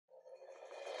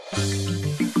Hi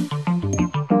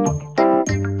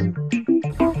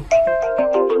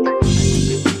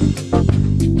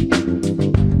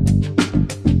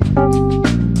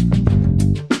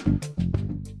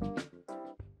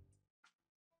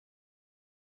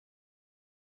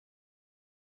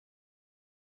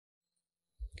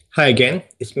again,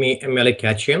 it's me,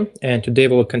 Khachiyan, and today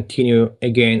we will continue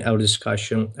again our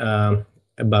discussion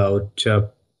about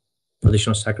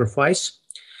positional sacrifice.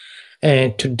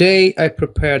 And today I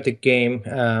prepared the game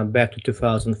back to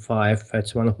 2005.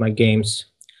 It's one of my games.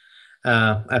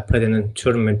 I played in a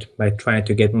tournament by trying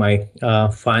to get my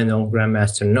final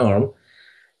Grandmaster norm.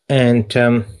 And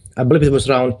I believe it was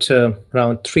round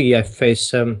 3. I faced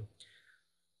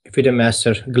FIDE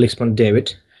Master Glixman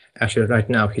David. Actually, right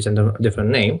now he's under a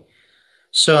different name.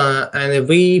 So, and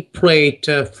we played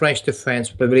French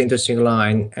defense with a very interesting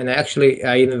line. And actually,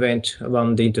 I invent one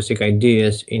of the interesting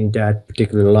ideas in that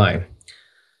particular line.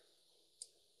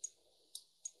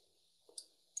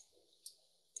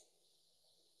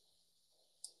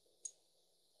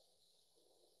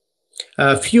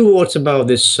 A few words about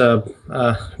this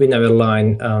winner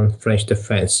line French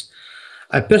defense.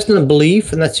 I personally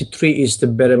believe knight c3 is the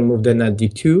better move than knight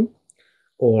d2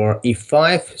 or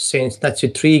e5, since knight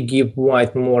c3 give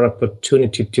white more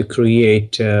opportunity to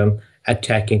create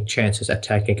attacking chances,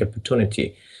 attacking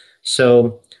opportunity.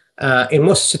 So in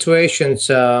most situations,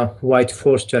 white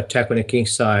forced to attack on the king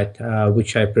side,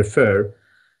 which I prefer.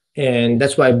 And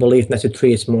that's why I believe knight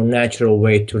c3 is a more natural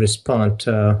way to respond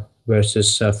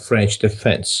versus French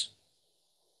defense.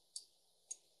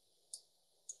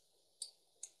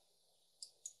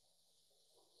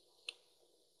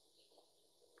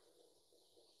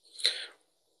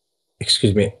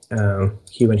 Excuse me,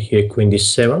 he went here, queen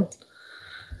d7.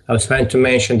 I was trying to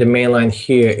mention the main line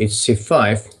here is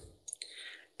c5.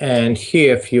 And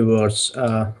here, a few words,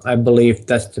 I believe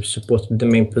that's supposed to be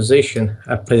the main position.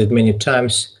 I've played it many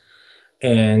times.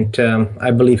 And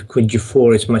I believe queen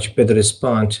g4 is much better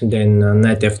response than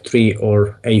knight f3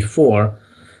 or a4.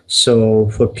 So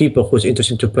for people who's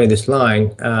interested to play this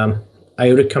line,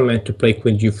 I recommend to play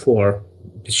queen g4,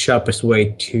 the sharpest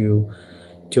way to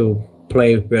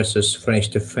play versus French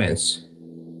defense.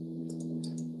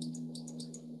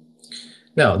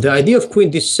 Now, the idea of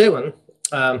queen d7,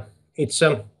 it's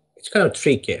kind of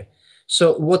tricky.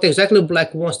 So what exactly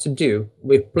black wants to do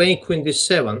with playing queen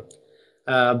d7,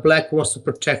 black wants to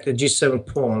protect the g7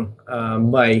 pawn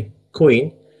by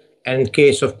queen. And in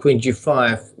case of queen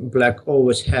g5, black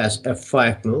always has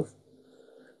f5 move.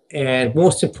 And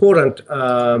most important,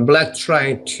 black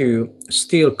trying to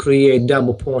still create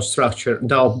double pawn structure,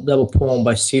 double pawn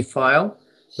by c file,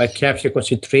 by capturing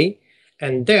c3.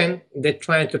 And then they're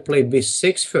trying to play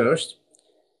b6 first,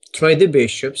 trade the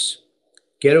bishops,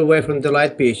 get away from the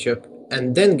light bishop,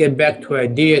 and then get back to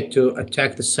idea to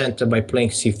attack the center by playing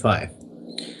c5.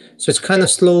 So it's kind of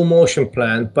slow motion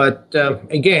plan, but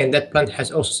again, that plan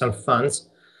has also some funds.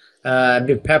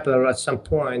 Been popular at some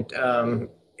point.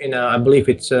 I believe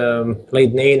it's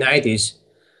late 90s.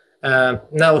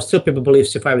 Now still people believe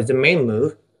c5 is the main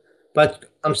move, but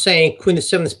I'm saying queen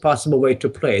d7 is a possible way to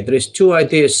play. There is two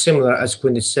ideas similar as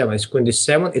queen d7. It's queen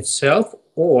d7 itself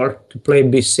or to play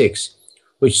b6,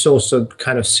 which is also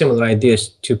kind of similar ideas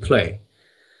to play.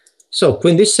 So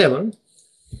queen d7.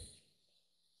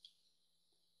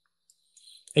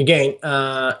 Again,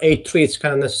 a3 is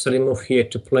kind of necessary move here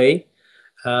to play.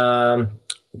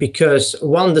 Because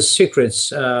one of the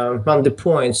secrets, one of the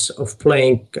points of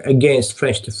playing against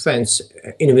French defense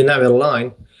in the naval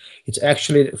line, it's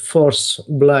actually force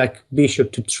black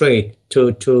bishop to trade,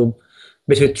 to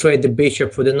basically trade the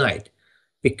bishop for the knight.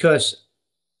 Because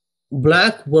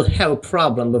black will have a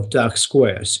problem with dark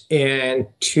squares. And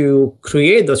to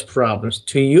create those problems,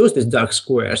 to use these dark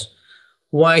squares,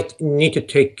 white need to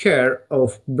take care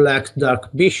of black's dark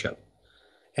bishop.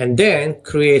 And then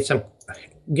create some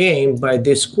game by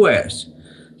these squares.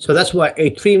 So that's why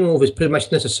a3 move is pretty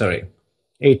much necessary.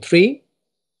 a3.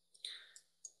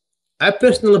 I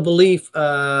personally believe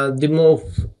the move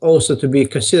also to be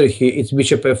considered here is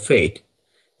bishop f8.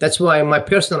 That's why, in my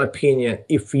personal opinion,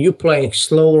 if you're playing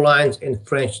slow lines in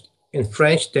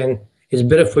French, then it's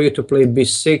better for you to play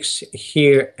b6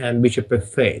 here and bishop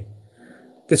f8.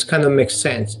 This kind of makes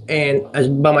sense. And as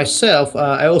by myself,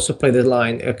 I also played the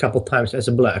line a couple times as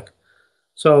a black.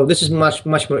 So this is much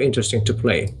more interesting to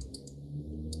play.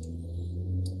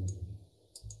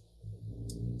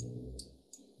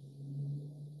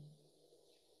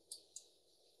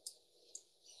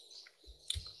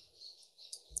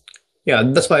 Yeah,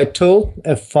 that's why I told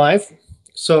f5.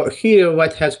 So here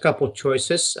white has a couple of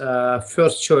choices.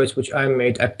 First choice which I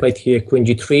made, I played here queen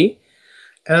g3.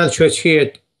 Another choice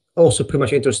here, Also pretty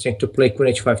much interesting to play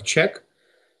queen h5 check,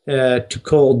 to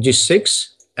call g6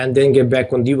 and then get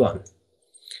back on d1.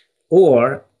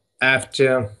 Or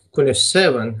after queen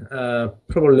f7,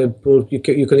 probably you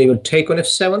can even take on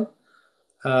f7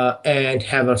 and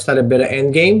have a slightly better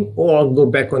endgame, or go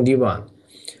back on d1.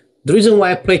 The reason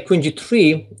why I play queen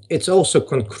g3, it's also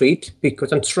concrete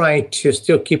because I'm trying to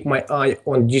still keep my eye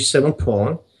on g7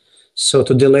 pawn, so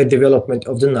to delay development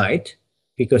of the knight,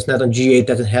 because knight on g8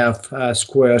 doesn't have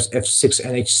squares f6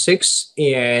 and h6,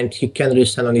 and he can't really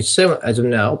stand on h7 as of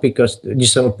now because the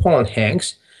g7 pawn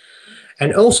hangs.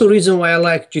 And also reason why I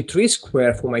like g3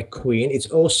 square for my queen is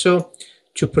also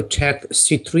to protect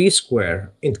c3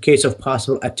 square in case of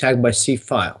possible attack by c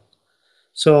file.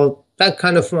 So that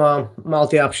kind of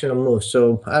multi-optional move,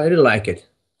 so I really like it.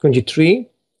 Queen g3,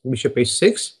 bishop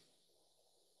h6.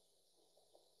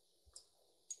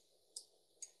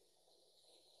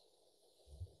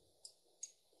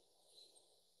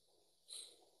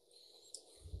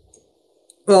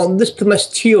 Well, this is pretty much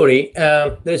theory.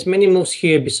 There's many moves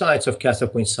here besides of castle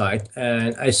queen side,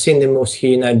 and I've seen the moves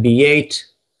here, knight b8,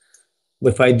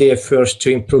 with idea first to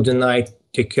improve the knight,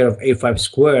 take care of a5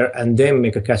 square, and then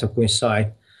make a castle queen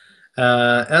side.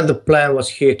 And the plan was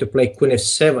here to play queen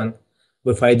f7,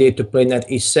 with idea to play knight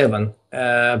e7,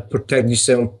 protect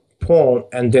g7 pawn,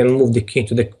 and then move the king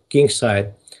to the king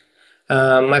side.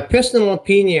 My personal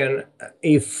opinion,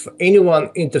 if anyone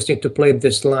interested to play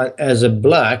this line as a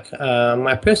black,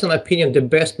 my personal opinion, the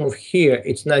best move here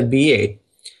is knight b8,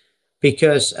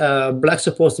 because black's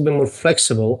supposed to be more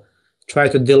flexible, try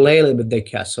to delay a little bit the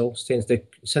castle since the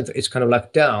center is kind of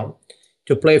locked down,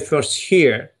 to play first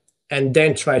here and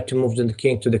then try to move the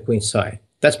king to the queen side.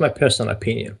 That's my personal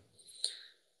opinion.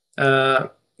 Moving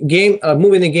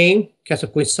the game, castle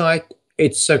queen side,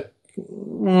 it's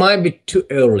might be too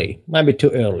early,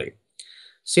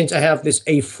 since I have this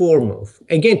a4 move.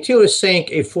 Again, theory is saying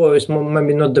a4 is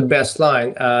maybe not the best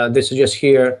line. They suggest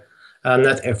here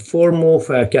not f4 move,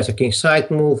 castle king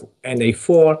side move, and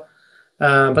a4.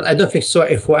 But I don't think so.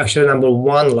 A4 actually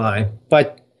 #1 line.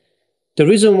 But the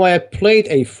reason why I played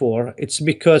a4, it's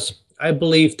because I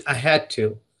believed I had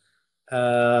to.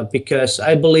 Because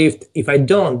I believed if I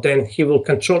don't, then he will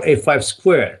control a5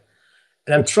 square.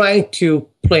 And I'm trying to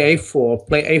play a4,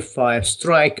 play a5,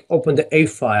 strike, open the a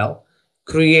file,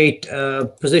 create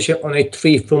a position on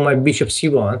a3 for my bishop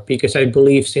c1, because I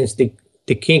believe since the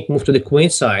king moved to the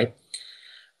queen side,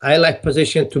 I like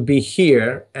position to be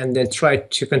here and then try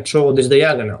to control this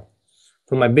diagonal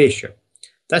for my bishop.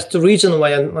 That's the reason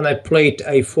why when I played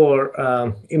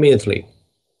a4 immediately.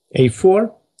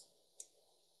 a4.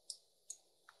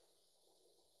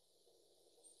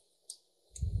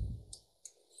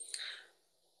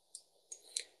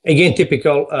 Again,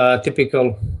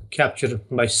 typical capture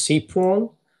by c pawn.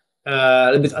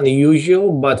 A little bit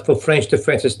unusual, but for French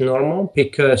defense it's normal,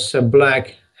 because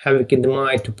black having in the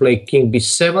mind to play king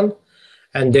b7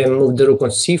 and then move the rook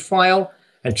on c file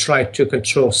and try to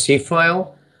control c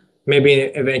file, maybe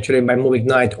eventually by moving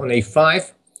knight on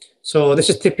a5. So this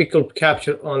is typical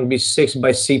capture on b6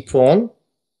 by c pawn.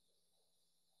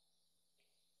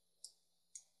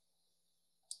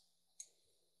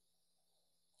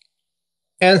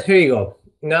 And here you go.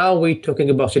 Now we're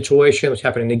talking about situation which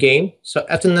happened in the game. So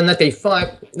after knight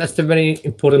a5, that's the very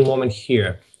important moment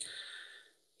here.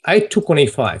 I took on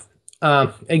a5.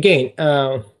 Again,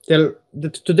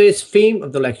 today's theme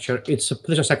of the lecture, it's a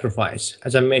position sacrifice,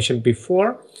 as I mentioned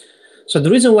before. So the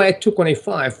reason why I took on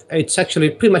a5, it's actually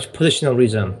pretty much positional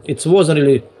reason. It wasn't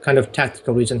really kind of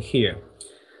tactical reason here.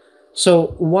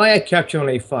 So why I captured on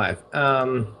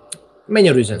a5?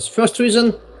 Many reasons. First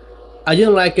reason, I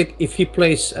didn't like it if he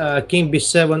plays king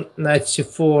b7, knight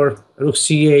c4, rook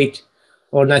c8,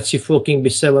 or knight c4, king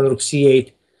b7, rook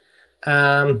c8.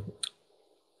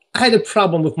 I had a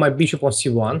problem with my bishop on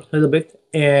c1 a little bit,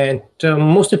 and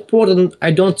most important,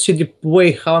 I don't see the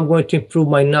way how I'm going to improve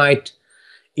my knight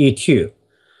e2.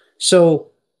 So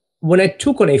when I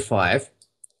took on a5,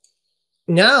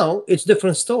 now it's a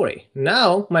different story.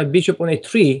 Now my bishop on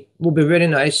a3 will be very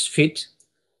nice fit,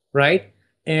 right?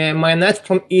 And my knight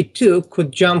from e2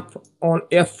 could jump on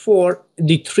f4,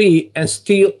 d3, and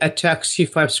still attack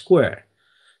c5 square.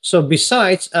 So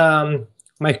besides,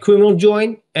 my queen will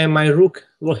join, and my rook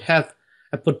will have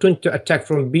opportunity to attack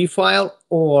from b file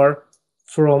or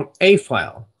from a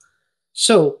file.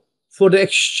 So for the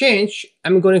exchange,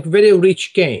 I'm going to very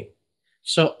rich game.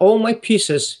 So all my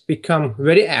pieces become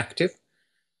very active,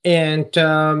 and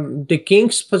the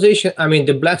king's position,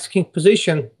 the black's king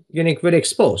position, getting very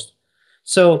exposed.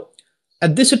 So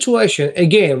at this situation,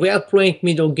 again, we are playing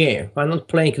middle game. We're not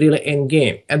playing really end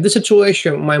game. At this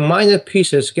situation, my minor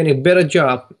pieces getting a better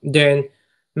job than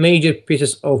major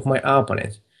pieces of my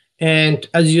opponent. And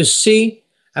as you see,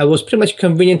 I was pretty much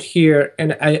convenient here,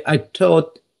 and I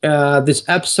thought this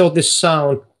absolutely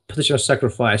sound positional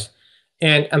sacrifice.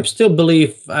 And I still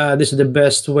believe this is the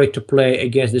best way to play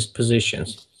against these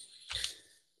positions.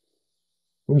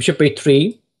 Bishop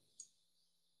a3.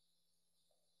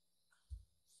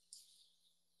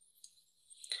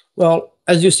 Well,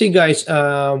 as you see, guys,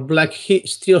 black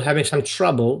still having some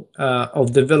trouble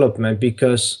of development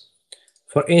because,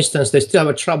 for instance, they still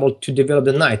have a trouble to develop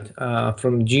the knight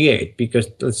from g8 because,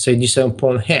 let's say, d7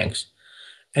 pawn hangs.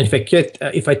 And if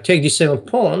I take d7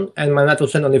 pawn and my knight will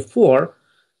stand on e4,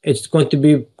 it's going to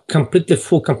be completely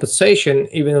full compensation,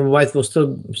 even white will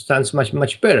still stand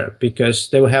much better because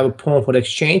they will have a pawn for the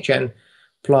exchange and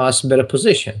plus better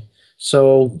position.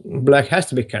 So black has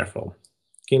to be careful.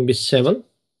 King b7.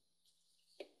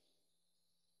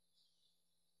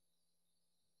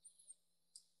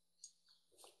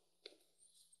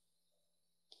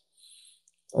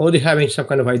 Already having some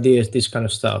kind of ideas, this kind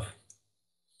of stuff.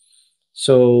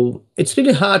 So it's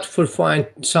really hard to find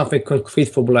something concrete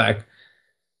for black.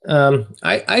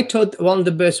 I thought one of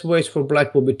the best ways for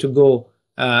black would be to go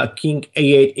king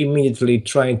a8 immediately,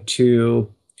 trying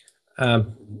to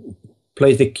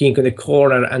place the king in the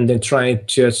corner and then trying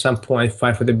to at some point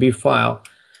fight for the b file.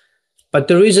 But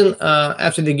the reason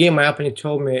after the game, my opponent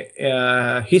told me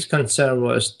his concern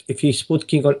was if he put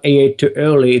king on a8 too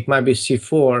early, it might be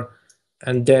c4,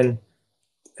 and then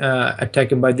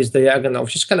attacking by this diagonal,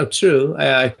 which is kind of true.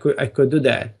 I could do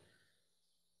that.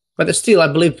 But still, I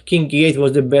believe king e8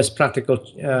 was the best practical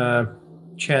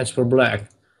chance for black.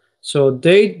 So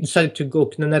they decided to go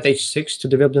to knight h6 to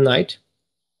develop the knight.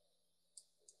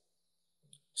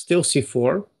 Still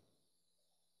c4.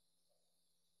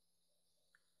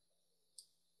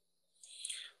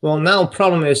 Well, now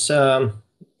problem is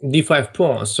d5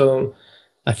 pawn. So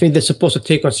I think they're supposed to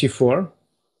take on c4.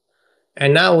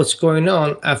 And now what's going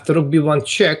on after rook b1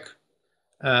 check,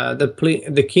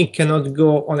 the king cannot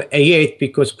go on a8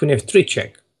 because queen f3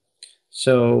 check.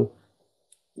 So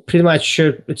pretty much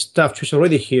it's tough choice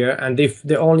already here. And if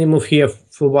the only move here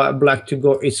for black to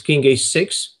go is king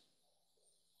a6,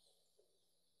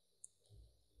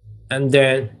 and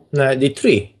then knight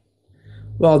d3.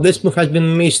 Well, this move has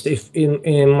been missed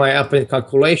in my opponent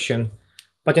calculation,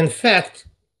 but in fact,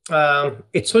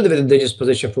 it's sort of a dangerous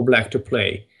position for black to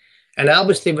play. And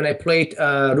obviously, when I played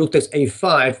rook takes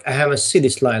a5, I haven't seen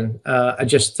this line. I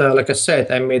just, like I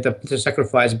said, I made a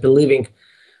sacrifice, believing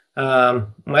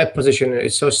my position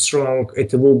is so strong,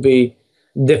 it will be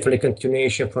definitely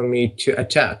continuation for me to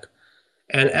attack.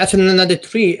 And after knight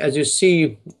d3, as you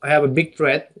see, I have a big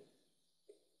threat.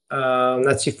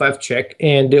 Knight c5 check,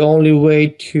 and the only way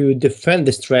to defend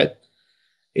this threat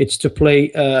is to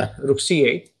play rook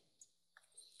c8,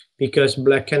 because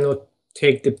black cannot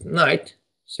take the knight,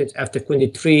 since after queen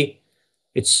d3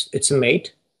 it's a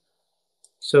mate.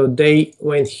 So they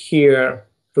went here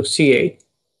rook c8,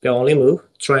 the only move,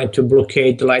 trying to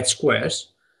blockade the light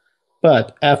squares.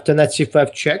 But after knight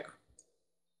c5 check,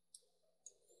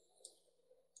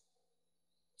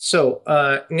 so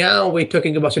now we're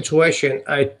talking about situation.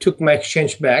 I took my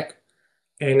exchange back,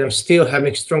 and I'm still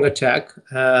having strong attack.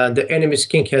 The enemy's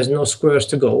king has no squares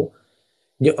to go.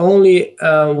 The only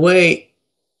way,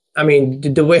 I mean,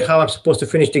 the way how I'm supposed to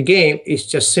finish the game is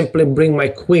just simply bring my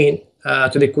queen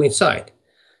to the queen side.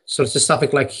 So it's just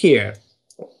something like here,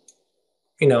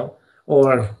 you know,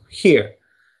 or here.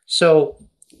 So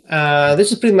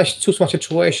this is pretty much too small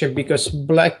situation because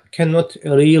black cannot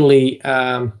really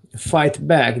fight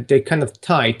back. They're kind of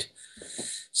tight.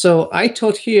 So I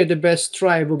thought here the best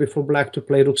try would be for black to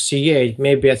play rook c8,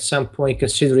 maybe at some point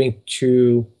considering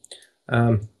to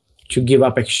give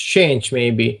up exchange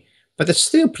maybe. But it's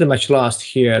still pretty much lost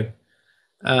here,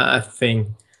 I think.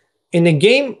 In the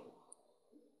game,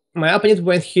 my opponent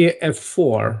went here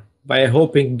f4 by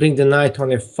hoping bring the knight on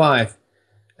f5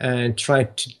 and try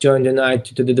to join the knight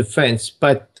to the defense.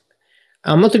 But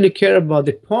I'm not really care about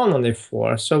the pawn on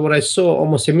f4. So what I saw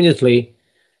almost immediately,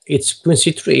 it's queen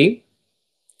c3.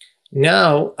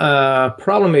 Now,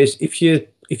 problem is if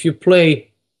you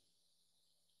play,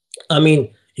 I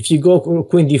mean, if you go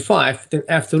queen d5, then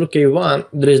after rook a1,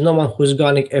 there is no one who's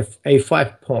guarding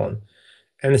a5 pawn,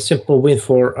 and a simple win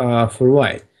for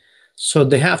white. So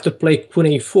they have to play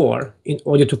queen a4 in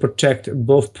order to protect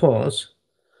both pawns.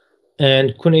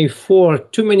 And queen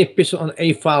a4, too many pieces on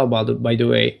a file, by the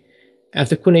way.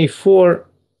 After queen a4,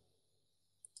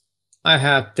 I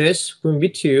have this, queen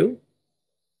b2.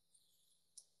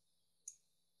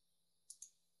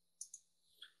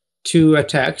 Two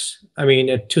attacks, I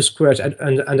mean, two squares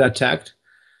under attacked.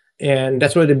 And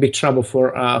that's really the big trouble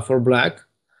for black.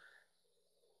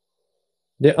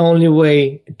 The only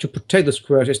way to protect the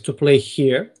squares is to play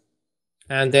here,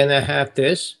 and then I have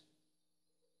this.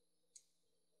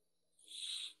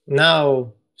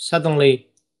 Now suddenly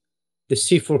the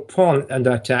c4 pawn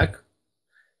under attack,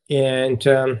 and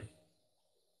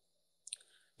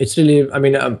it's really, I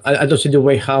mean, I don't see the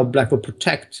way how black will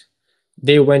protect.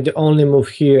 They went, the only move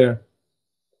here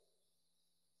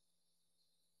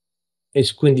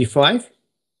is queen d5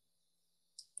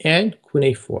 and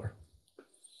queen a4.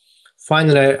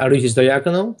 Finally, I reach this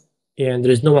diagonal, and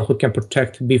there is no one who can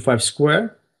protect b5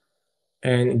 square,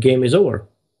 and game is over.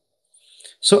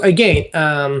 So again,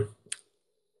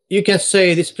 you can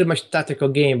say this is pretty much tactical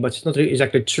game, but it's not really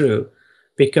exactly true,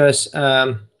 because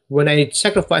when I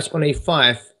sacrifice on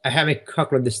a5, I haven't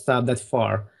calculated this stuff that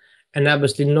far, and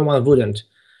obviously no one wouldn't.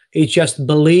 It just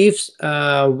believes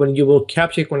when you will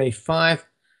capture on a5,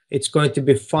 it's going to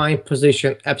be fine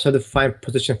position, absolutely fine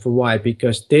position for white,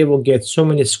 because they will get so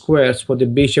many squares for the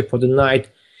bishop, for the knight,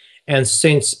 and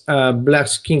since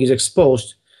black's king is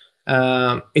exposed,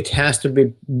 it has to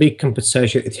be big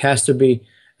compensation. It has to be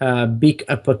a big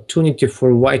opportunity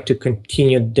for white to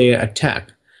continue their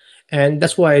attack. And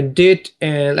that's what I did.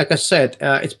 And like I said,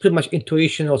 it's pretty much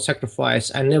intuitional sacrifice.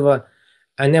 I never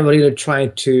really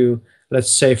tried to, let's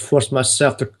say, force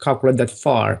myself to calculate that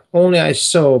far. Only I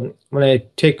saw when I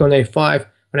take on a5,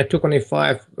 when I took on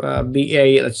a5,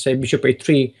 ba, let's say bishop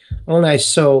a3, only I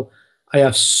saw I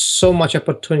have so much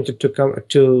opportunity to come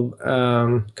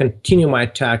to continue my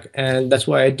attack, and that's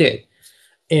why I did.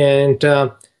 And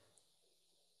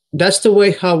that's the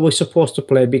way how we're supposed to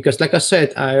play, because like I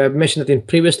said, I mentioned it in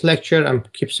previous lecture, I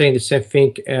keep saying the same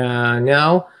thing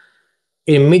now.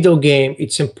 In middle game,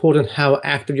 it's important how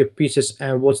active your pieces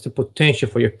and what's the potential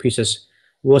for your pieces,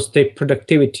 what's the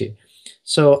productivity.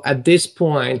 So at this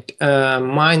point,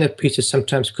 minor pieces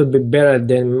sometimes could be better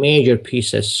than major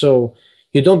pieces. So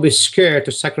you don't be scared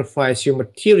to sacrifice your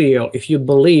material if you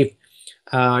believe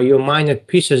your minor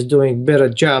pieces doing better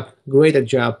job, greater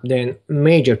job than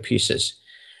major pieces.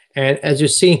 And as you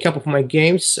see in a couple of my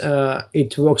games,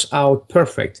 it works out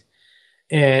perfect.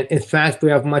 And in fact, we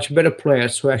have much better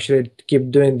players who actually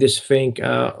keep doing this thing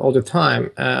all the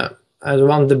time. As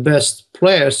one of the best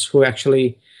players who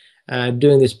actually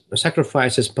doing these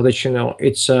sacrifices positional,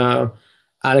 it's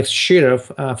Alex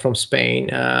Shirov from Spain.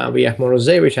 We have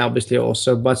Morozevich obviously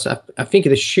also, but I think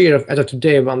it is Shirov as of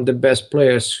today one of the best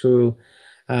players who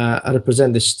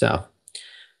represent this stuff.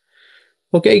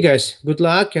 Okay, guys, good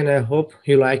luck, and I hope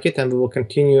you like it, and we will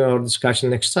continue our discussion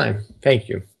next time. Thank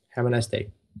you. Have a nice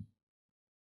day.